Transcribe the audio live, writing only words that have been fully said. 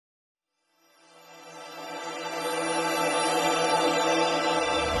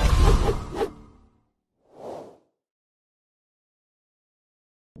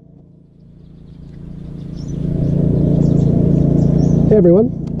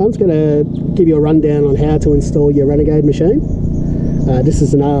everyone, I'm just going to give you a rundown on how to install your Renegade machine. This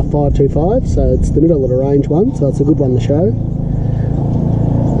is an R525, so it's the middle of the range one, so it's a good one to show.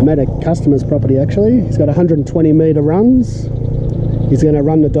 I'm at a customer's property actually. He's got 120 metre runs. He's going to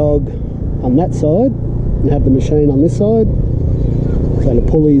run the dog on that side and have the machine on this side, so the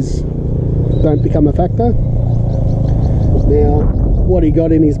pulleys don't become a factor. Now, what he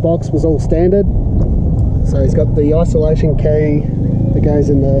got in his box was all standard. So he's got the isolation key that goes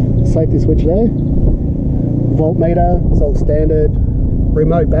in the safety switch there. Voltmeter, it's all standard.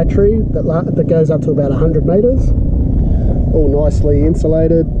 Remote battery that goes up to about 100 metres. All nicely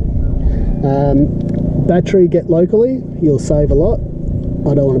insulated. Battery get locally, you'll save a lot.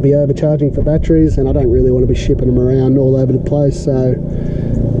 I don't want to be overcharging for batteries, and I don't really want to be shipping them around all over the place. So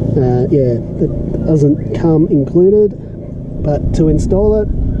yeah, it doesn't come included. But to install it,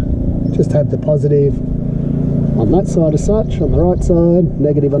 just have the positive on that side as such, on the right side,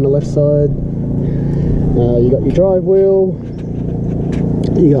 negative on the left side. You got your drive wheel,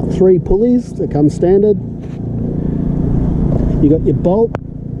 you got 3 pulleys that come standard, you got your bolt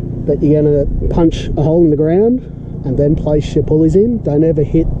that you're going to punch a hole in the ground and then place your pulleys in. Don't ever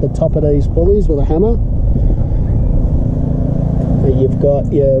hit the top of these pulleys with a hammer. You've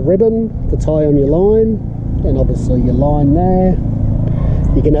got your ribbon to tie on your line, and obviously your line there.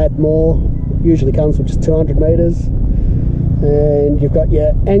 You can add more, usually comes with just 200 metres. And you've got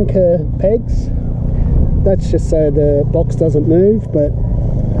your anchor pegs. That's just so the box doesn't move, but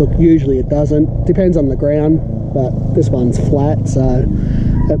look, usually it doesn't. Depends on the ground, but this one's flat, so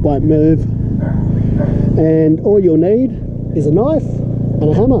it won't move. And all you'll need is a knife and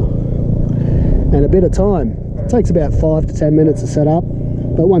a hammer and a bit of time. It takes about 5 to 10 minutes to set up,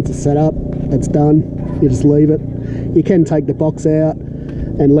 but once it's set up, it's done. You just leave it. You can take the box out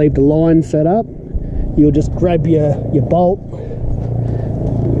and leave the line set up. You'll just grab your bolt,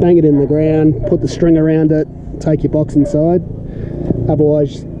 bang it in the ground, put the string around it, take your box inside.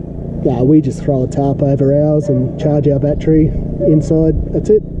 Otherwise, we just throw a tarp over ours and charge our battery inside. That's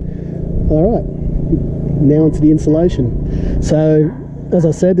it. Alright, now onto the installation. So, as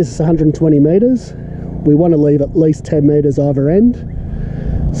I said, this is 120 metres. We want to leave at least 10 metres either end.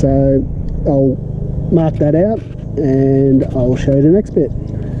 So, I'll mark that out and I'll show you the next bit.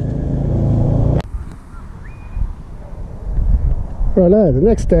 Righto, the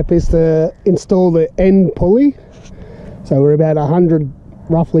next step is to install the end pulley. So we're about 100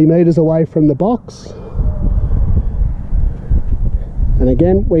 roughly metres away from the box. And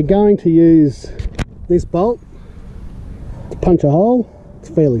again, we're going to use this bolt to punch a hole. It's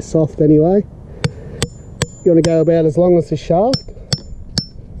fairly soft anyway. You want to go about as long as the shaft.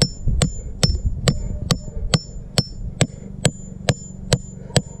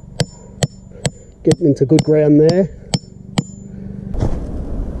 Getting into good ground there.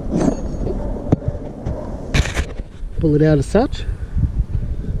 Pull it out as such.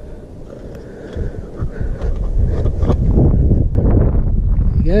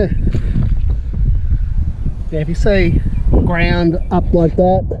 There you go. Now if you see ground up like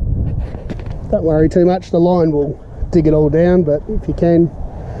that, don't worry too much, the line will dig it all down, but if you can,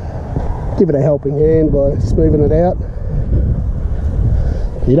 give it a helping hand by smoothing it out.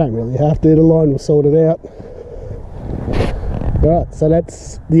 You don't really have to, the line will sort it out. Right, so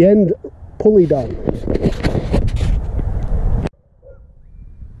that's the end pulley done.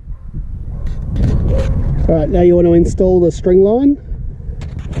 Alright, now you want to install the string line.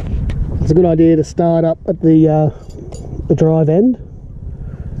 It's a good idea to start up at the drive end.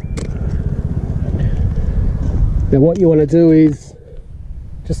 Now what you want to do is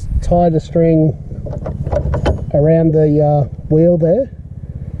just tie the string around the wheel there,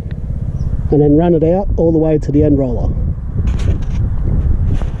 and then run it out all the way to the end roller.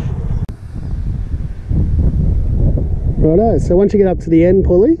 Righto, so once you get up to the end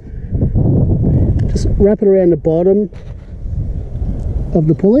pulley, just wrap it around the bottom of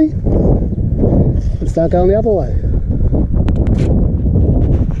the pulley and start going the other way.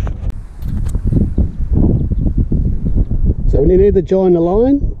 So when you need to join the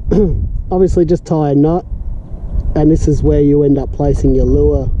line, obviously just tie a knot, and this is where you end up placing your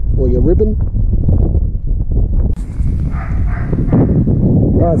lure or your ribbon.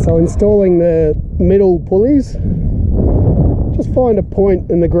 Right, so installing the middle pulleys, just find a point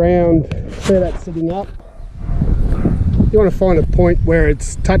in the ground where that's sitting up. You want to find a point where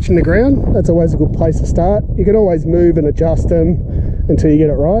it's touching the ground. That's always a good place to start. You can always move and adjust them until you get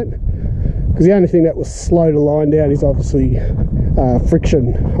it right, because the only thing that will slow the line down is obviously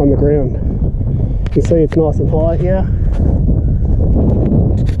friction on the ground. You can see it's nice and high here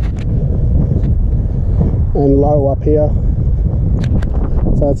and low up here.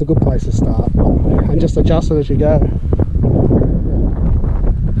 So it's a good place to start, and just adjust it as you go.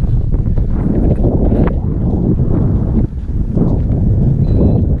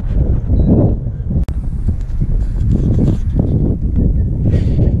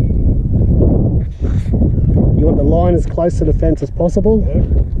 You want the line as close to the fence as possible.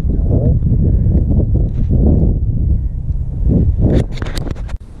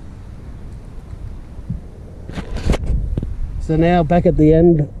 So now back at the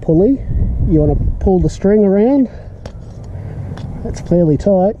end pulley, you want to pull the string around. That's fairly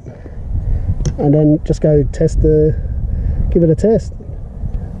tight, and then just go give it a test.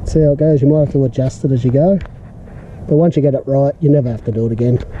 See how it goes. You might have to adjust it as you go, but once you get it right, you never have to do it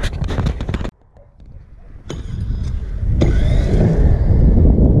again.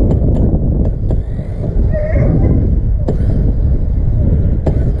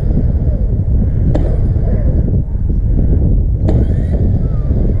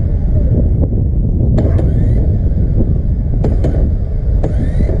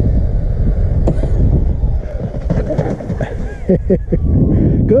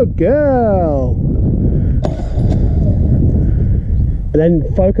 Good girl. And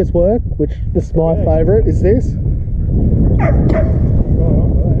then focus work, which is my favourite, is this.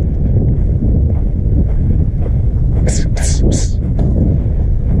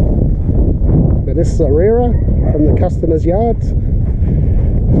 Now this is a rearer from the customer's yards.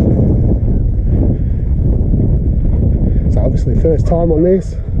 So obviously first time on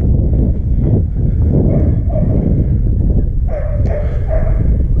this.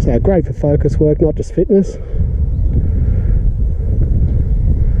 So great for focus work, not just fitness.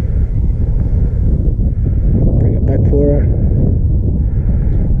 Bring it back for her.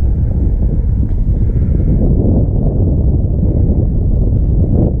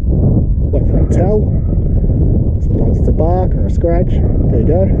 Wait for that tell. Sometimes it's a bark or a scratch. There you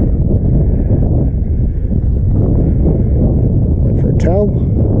go. Wait for a tell.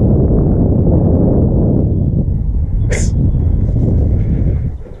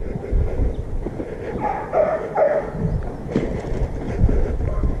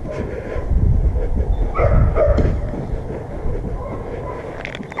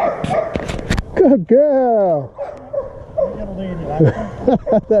 Good girl.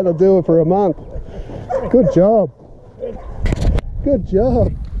 That'll do it for a month. Good job. Good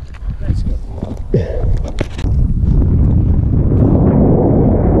job. Right,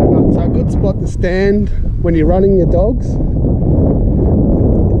 so a good spot to stand when you're running your dogs,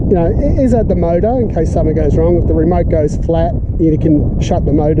 you know, is at the motor in case something goes wrong. If the remote goes flat, you can shut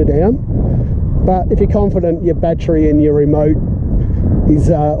the motor down. But if you're confident your battery and your remote is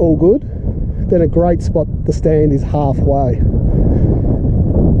all good, then a great spot to stand is halfway.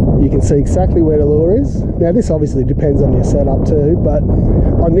 You can see exactly where the lure is. Now this obviously depends on your setup too, but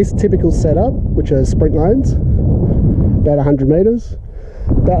on this typical setup, which are sprint lanes, about 100 metres,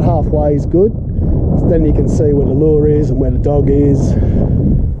 about halfway is good. So then you can see where the lure is and where the dog is.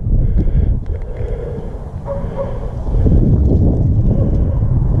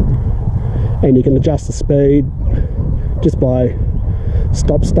 And you can adjust the speed just by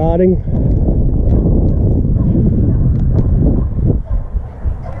stop starting.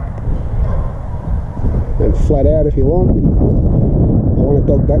 And flat out if you want. I want a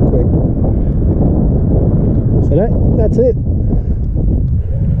dog that quick. So that's it.